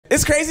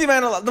It's crazy,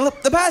 man.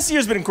 The past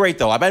year's been great,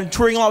 though. I've been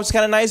touring a lot, which is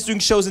kind of nice, doing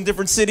shows in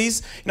different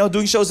cities. You know,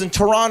 doing shows in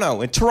Toronto.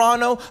 In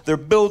Toronto, they're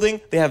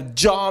building, they have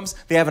jobs,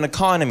 they have an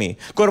economy.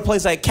 Go to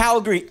places like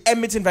Calgary,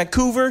 Edmonton,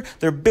 Vancouver,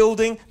 they're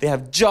building, they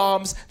have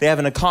jobs, they have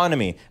an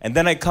economy. And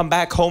then I come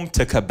back home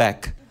to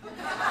Quebec.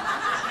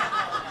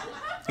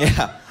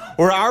 Yeah.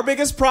 Where our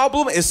biggest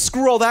problem is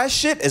screw all that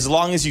shit as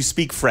long as you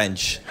speak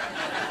French.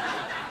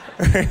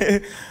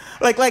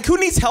 like who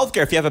needs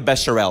healthcare if you have a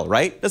Bechamel,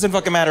 right? Doesn't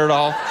fucking matter at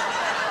all.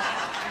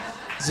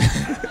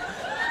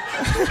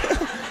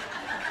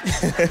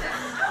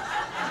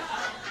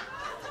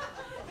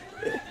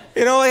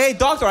 You know, like, hey,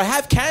 doctor, I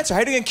have cancer.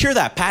 How are you gonna cure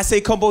that?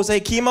 Passe compose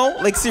chemo?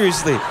 Like,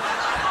 seriously.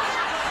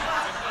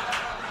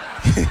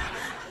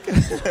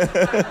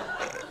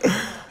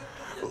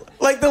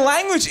 Like, the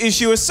language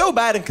issue is so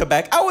bad in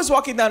Quebec. I was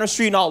walking down the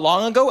street not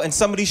long ago, and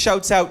somebody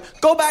shouts out,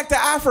 "Go back to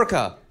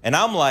Africa." And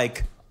I'm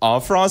like,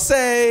 en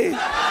français.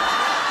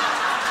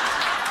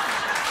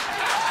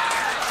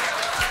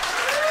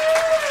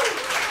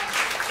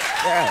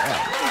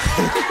 Yeah.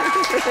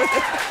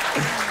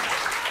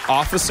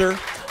 Officer,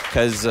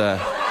 because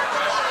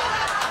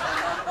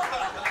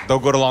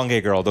don't go to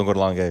Longueuil, girl. Don't go to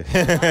Longueuil.